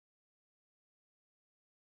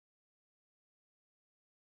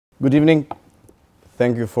Good evening.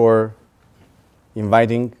 Thank you for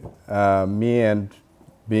inviting me and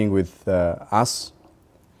being with us.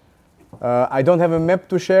 I don't have a map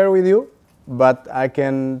to share with you, but I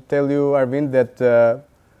can tell you, Arben, that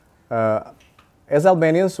as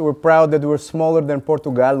Albanians, we're proud that we're smaller than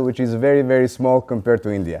Portugal, which is very, very small compared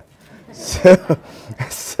to India.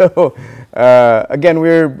 Again,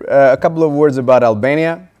 we're a couple of words about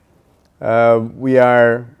Albania. We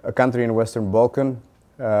are a country in Western Balkan.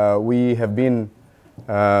 We have been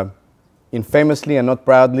infamously and not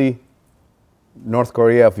proudly North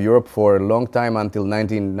Korea of Europe for a long time until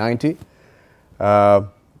 1990.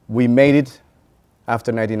 We made it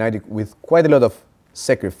after 1990 with quite a lot of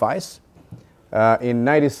sacrifice. In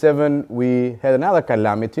 97, we had another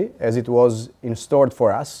calamity, as it was in store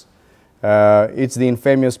for us. It's the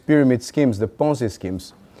infamous pyramid schemes, the Ponzi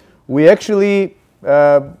schemes. We actually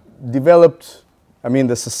developed,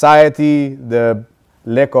 the society, the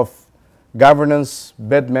lack of governance,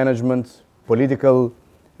 bad management, political,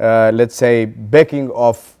 let's say, backing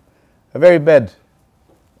of a very bad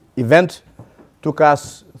event took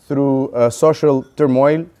us through social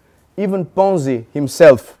turmoil. Even Ponzi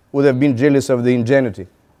himself would have been jealous of the ingenuity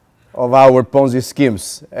of our Ponzi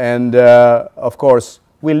schemes. And of course,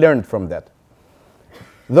 we learned from that.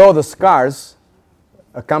 Though the scars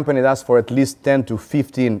accompanied us for at least 10 to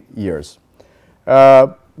 15 years.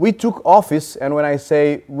 We took office, and when I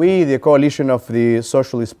say we, the coalition of the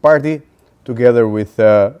Socialist Party, together with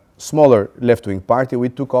a smaller left-wing party, we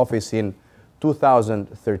took office in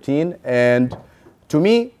 2013. And to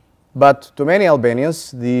me, but to many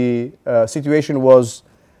Albanians, the situation was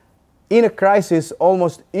in a crisis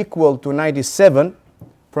almost equal to 97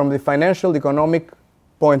 from the financial, economic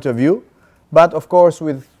point of view, but of course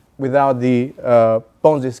without the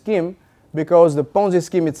Ponzi scheme, because the Ponzi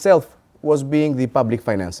scheme itself was being the public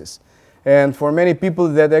finances. And for many people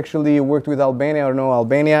that actually worked with Albania or know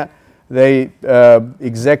Albania, they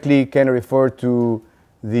exactly can refer to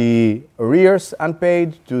the arrears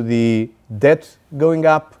unpaid, to the debt going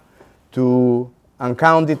up, to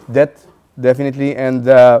uncounted debt, definitely, and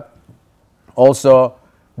also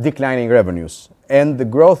declining revenues. And the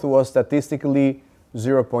growth was statistically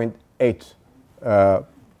 0.8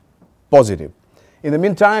 positive. In the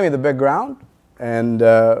meantime, in the background, and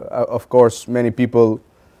of course many people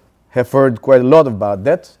have heard quite a lot about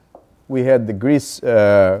that, we had the Greece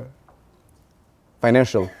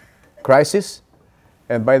financial crisis.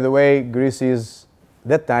 And by the way, Greece is,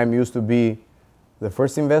 that time, used to be the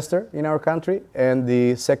first investor in our country and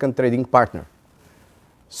the second trading partner.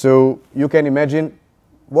 So you can imagine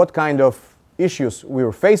what kind of issues we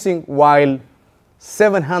were facing while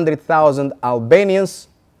 700,000 Albanians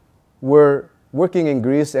were working in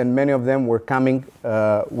Greece, and many of them were coming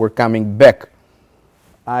back.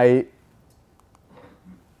 I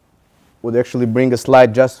would actually bring a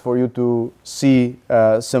slide just for you to see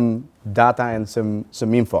some data and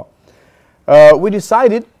some info. We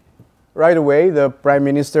decided right away, the Prime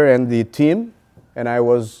Minister and the team, and I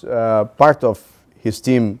was part of his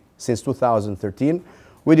team since 2013,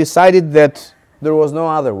 we decided that there was no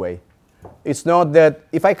other way. It's not that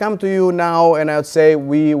if I come to you now and I would say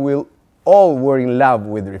we will all were in love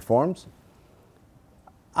with reforms,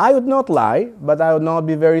 I would not lie, but I would not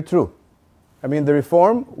be very true. The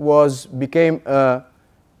reform became a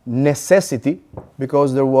necessity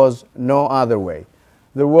because there was no other way.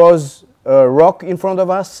 There was a rock in front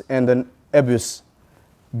of us and an abyss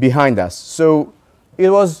behind us. So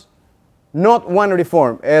it was not one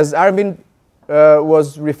reform. As Arben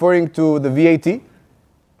was referring to the VAT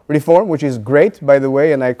reform, which is great, by the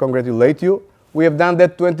way, and I congratulate you. We have done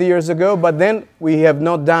that 20 years ago, but then we have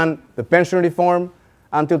not done the pension reform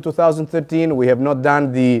until 2013. We have not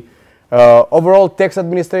done the overall tax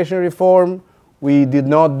administration reform. We did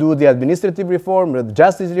not do the administrative reform, the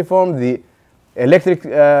justice reform, the electric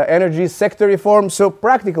energy sector reform. So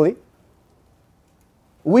practically,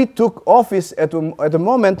 we took office at a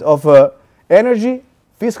moment of energy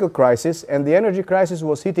fiscal crisis, and the energy crisis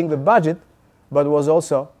was hitting the budget, but was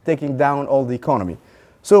also taking down all the economy.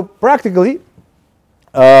 So practically,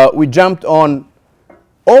 we jumped on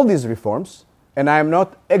all these reforms, and I am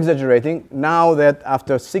not exaggerating now that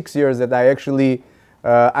after 6 years that I actually,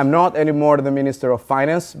 I'm not anymore the Minister of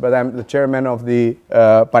Finance, but I'm the chairman of the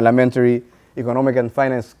Parliamentary Economic and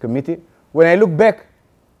Finance Committee. When I look back,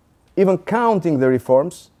 even counting the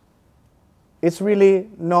reforms, it's really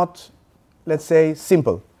not, let's say,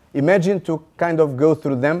 simple. Imagine to kind of go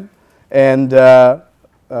through them and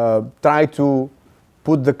try to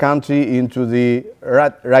put the country into the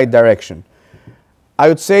right direction. I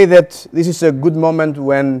would say that this is a good moment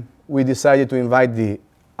when we decided to invite the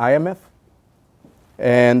IMF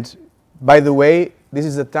And by the way, this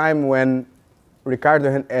is the time when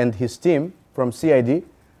Ricardo and his team from CID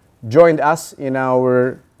joined us in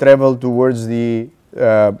our travel towards the,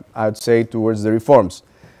 I would say, towards the reforms.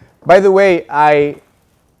 By the way, I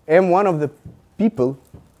am one of the people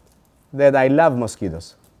that I love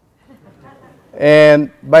mosquitoes.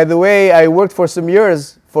 And by the way, I worked for some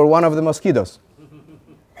years for one of the mosquitoes.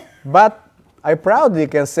 But I proudly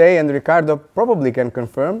can say, and Ricardo probably can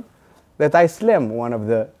confirm, that I slam one of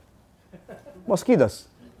the mosquitoes.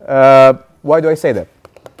 Why do I say that?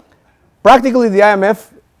 Practically, the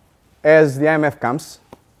IMF, as the IMF comes,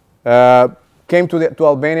 came to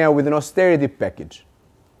Albania with an austerity package.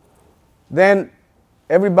 Then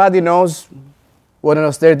everybody knows what an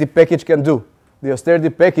austerity package can do. The austerity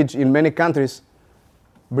package in many countries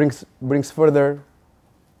brings further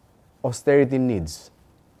austerity needs.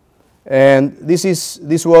 And this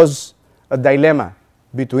was a dilemma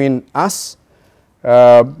between us,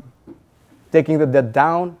 taking the debt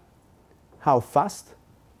down, how fast?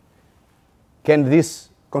 Can this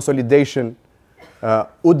consolidation,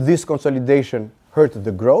 would this consolidation hurt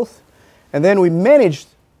the growth? And then we managed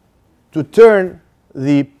to turn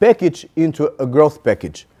the package into a growth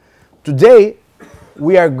package. Today,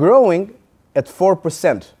 we are growing at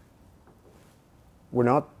 4%. We're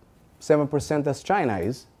not 7% as China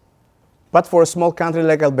is. But for a small country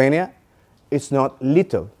like Albania, it's not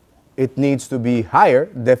little. It needs to be higher,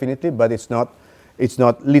 definitely, but it's not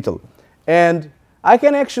little. And I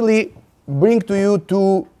can actually bring to you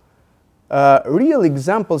two real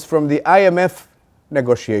examples from the IMF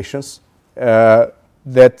negotiations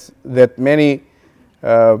that many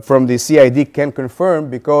from the CID can confirm,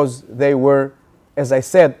 because they were, as I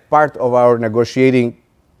said, part of our negotiating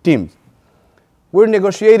team. We're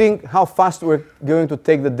negotiating how fast we're going to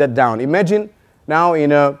take the debt down. Imagine now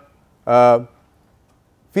in a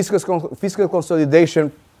fiscal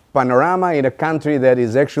consolidation panorama in a country that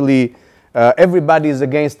is actually, everybody is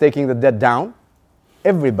against taking the debt down.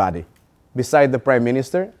 Everybody, beside the Prime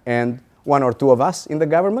Minister and one or two of us in the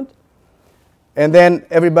government. And then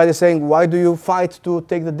everybody saying, why do you fight to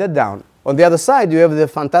take the debt down? On the other side, you have the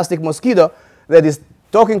fantastic mosquito that is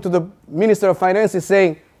talking to the Minister of Finance,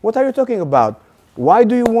 saying, what are you talking about? Why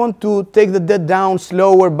do you want to take the debt down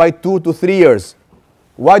slower by 2 to 3 years?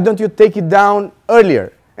 Why don't you take it down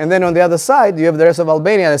earlier? And then on the other side, you have the rest of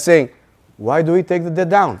Albania that's saying, why do we take the debt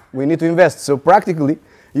down? We need to invest. So practically,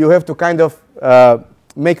 you have to kind of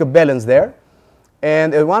make a balance there.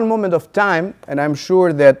 And at one moment of time, and I'm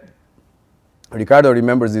sure that Ricardo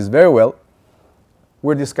remembers this very well,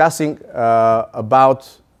 we're discussing about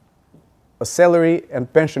a salary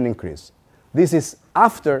and pension increase. This is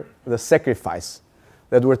after the sacrifice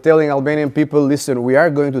that we're telling Albanian people, listen, we are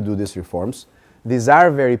going to do these reforms. These are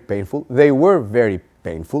very painful. They were very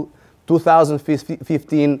painful.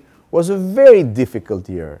 2015 was a very difficult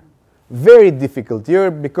year. Very difficult year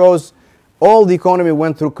because all the economy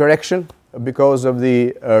went through correction because of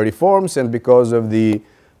the reforms and because of the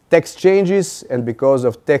tax changes and because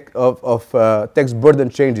of tax burden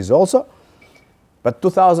changes also. But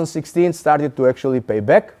 2016 started to actually pay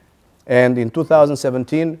back. And in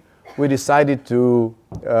 2017, we decided to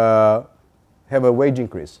have a wage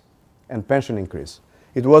increase and pension increase.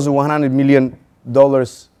 It was a $100 million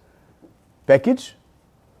package.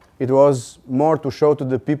 It was more to show to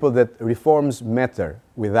the people that reforms matter.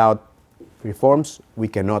 Without reforms, we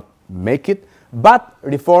cannot make it. But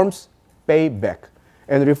reforms pay back.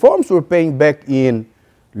 And reforms were paying back in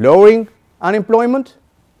lowering unemployment,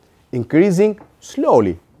 increasing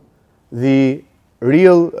slowly the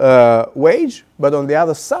real wage, but on the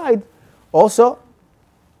other side, also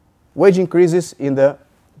wage increases in the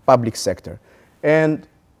public sector. And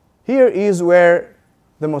here is where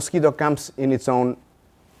the mosquito comes in its own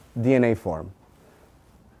DNA form.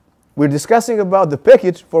 We're discussing about the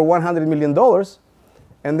package for $100 million,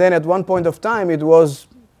 and then at one point of time it was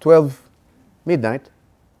 12 midnight,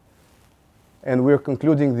 and we're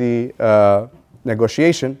concluding the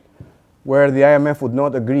negotiation where the IMF would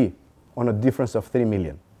not agree on a difference of $3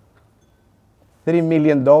 million. $3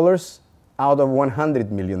 million out of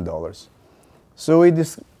 $100 million. So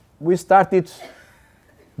we started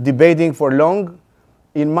debating for long.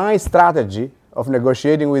 In my strategy of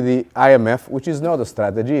negotiating with the IMF, which is not a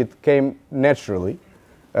strategy, it came naturally.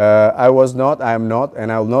 I am not,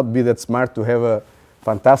 and I will not be that smart to have a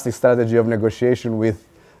fantastic strategy of negotiation with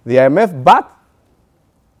the IMF, but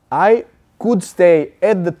I could stay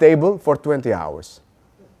at the table for 20 hours.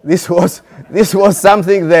 This was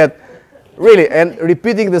something that really, and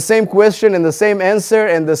repeating the same question and the same answer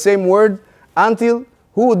and the same word until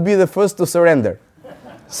who would be the first to surrender.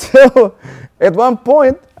 So at one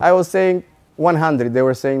point I was saying, 100, they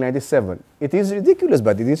were saying 97. It is ridiculous,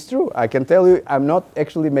 but it is true. I can tell you, I'm not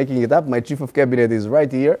actually making it up. My chief of cabinet is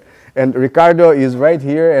right here, and Ricardo is right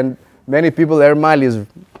here, and many people, Ermal is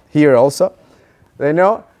here also, they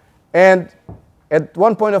know. And at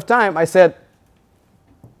one point of time, I said,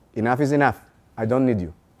 enough is enough. I don't need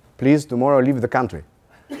you. Please, tomorrow leave the country.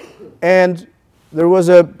 And there was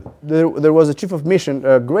a chief of mission,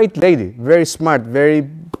 a great lady, very smart, very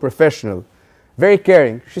professional, very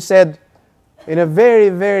caring. She said, in a very,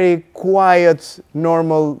 very quiet,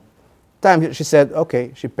 normal time, she said,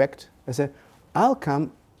 okay, she packed. I said, I'll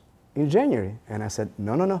come in January. And I said,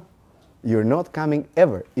 no, no, no, you're not coming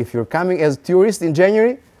ever. If you're coming as tourist in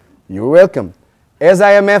January, you're welcome. As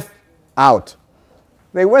IMF, out.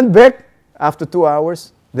 They went back after 2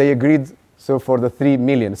 hours. They agreed so for the 3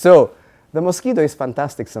 million. So the mosquito is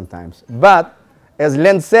fantastic sometimes. But as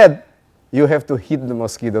Len said, you have to hit the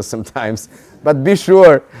mosquito sometimes. But be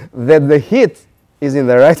sure that the hit is in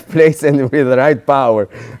the right place and with the right power.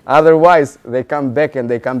 Otherwise, they come back and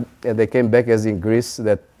they came back as in Greece,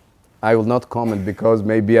 that I will not comment because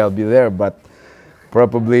maybe I'll be there, but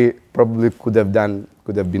probably could have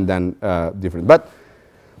been done different. But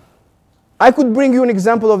I could bring you an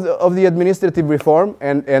example of the administrative reform,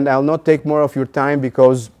 and I'll not take more of your time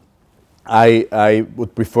because I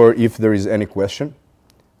would prefer if there is any question.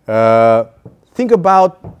 Think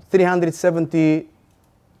about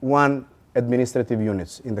 371 administrative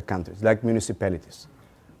units in the countries, like municipalities,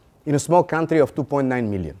 in a small country of 2.9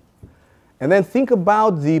 million. And then think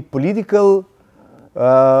about the political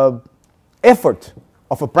effort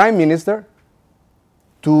of a prime minister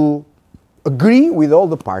to agree with all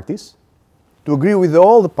the parties, to agree with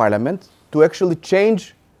all the parliament, to actually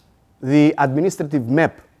change the administrative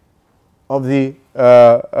map of the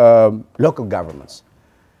local governments.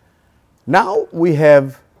 Now we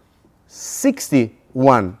have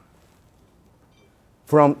 61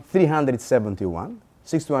 from 371,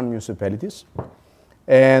 61 municipalities,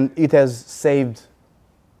 and it has saved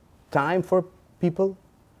time for people,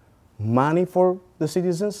 money for the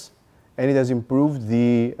citizens, and it has improved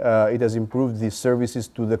the services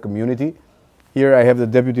to the community. Here I have the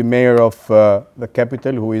deputy mayor of the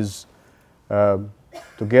capital, who is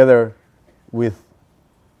together with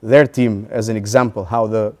their team as an example how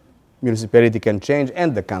the municipality can change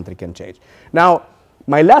and the country can change. Now,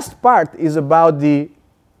 my last part is about the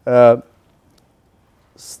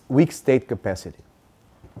weak state capacity.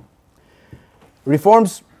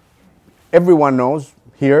 Reforms, everyone knows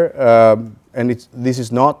here, and this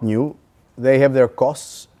is not new. They have their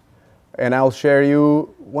costs, and I'll share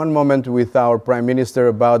you one moment with our Prime Minister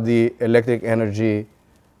about the electric energy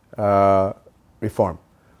reform.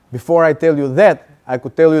 Before I tell you that, I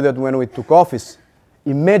could tell you that when we took office,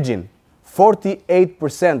 imagine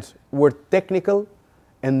 48% were technical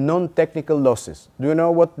and non-technical losses. Do you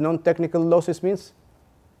know what non-technical losses means?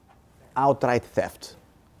 Outright theft.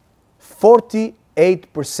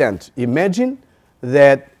 48%. Imagine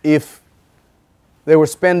that if they were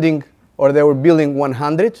spending or they were billing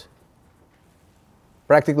 100,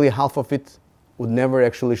 practically half of it would never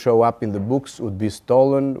actually show up in the books, would be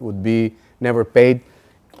stolen, would be never paid.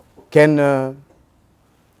 Can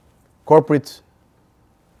corporate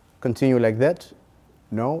continue like that?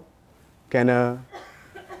 No. Can a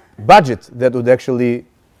budget that would actually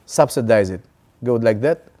subsidize it go like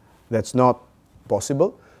that? That's not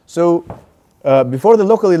possible. So before the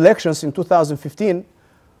local elections in 2015,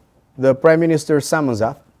 the Prime Minister summons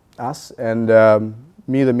us and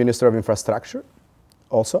me, the Minister of Infrastructure,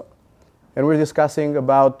 also. And we're discussing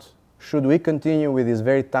about should we continue with this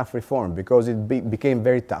very tough reform, because it became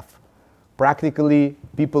very tough. Practically,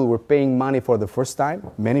 people were paying money for the first time,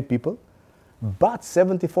 many people, but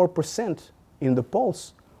 74% in the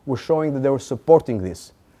polls were showing that they were supporting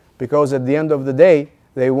this, because at the end of the day,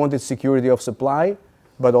 they wanted security of supply,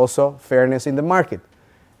 but also fairness in the market.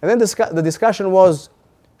 And then the discussion was,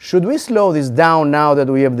 should we slow this down now that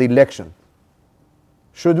we have the election?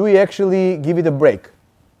 Should we actually give it a break?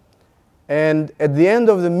 And at the end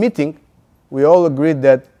of the meeting, we all agreed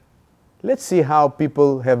that let's see how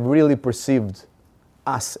people have really perceived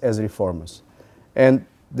us as reformers. And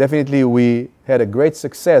definitely we had a great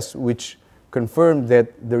success, which confirmed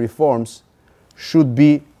that the reforms should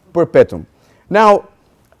be perpetuum. Now,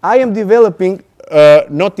 I am developing,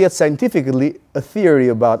 not yet scientifically, a theory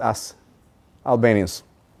about us Albanians.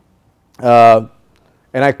 And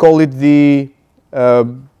I call it the,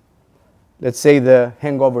 let's say, the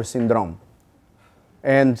hangover syndrome.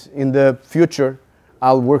 And in the future,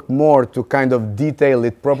 I'll work more to kind of detail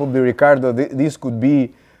it. Probably, Ricardo, this could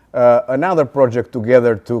be another project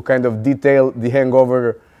together to kind of detail the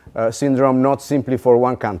hangover syndrome, not simply for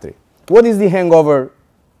one country. what is the hangover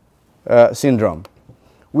syndrome?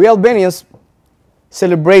 We Albanians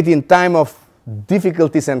celebrate in time of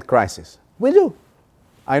difficulties and crisis. We do.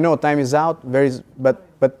 I know time is out, but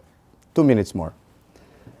 2 minutes more.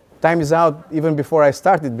 Time is out even before I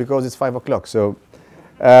started because it's 5 o'clock. So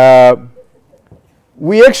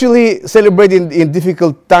we actually celebrate in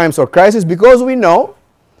difficult times or crisis because we know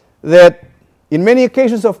that in many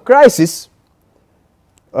occasions of crisis,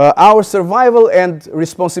 our survival and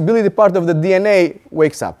responsibility part of the DNA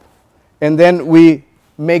wakes up. And then we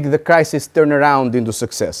make the crisis turn around into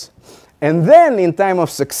success. And then in time of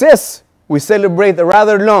success, we celebrate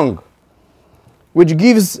rather long, which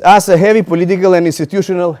gives us a heavy political and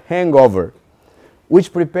institutional hangover,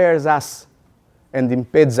 which prepares us and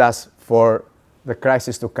impedes us for the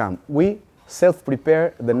crisis to come. We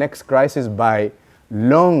self-prepare the next crisis by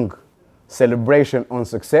long celebration on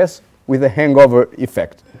success with a hangover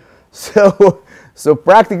effect. So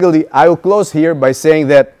practically, I will close here by saying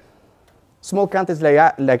that small countries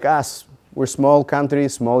like us, we're small country,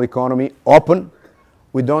 small economy, open.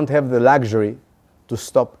 We don't have the luxury to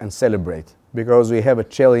stop and celebrate because we have a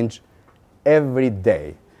challenge every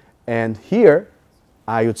day. And here,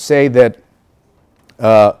 I would say that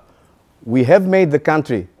we have made the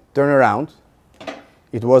country turn around.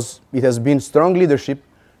 It has been strong leadership,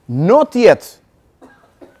 not yet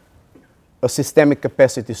a systemic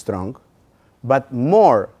capacity strong, but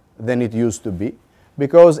more than it used to be.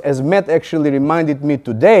 Because as Matt actually reminded me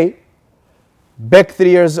today, back 3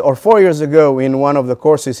 years or 4 years ago in one of the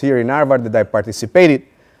courses here in Harvard that I participated,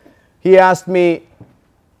 he asked me,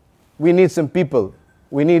 we need some people.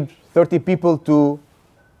 We need 30 people to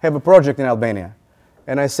have a project in Albania.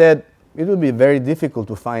 And I said, it will be very difficult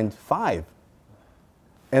to find 5.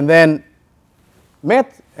 And then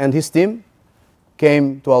Matt and his team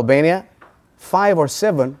came to Albania. 5 or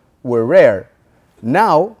 7 were rare.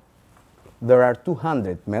 Now, there are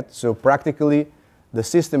 200, Matt. So practically, the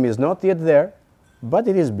system is not yet there, but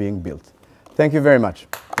it is being built. Thank you very much.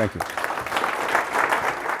 Thank you.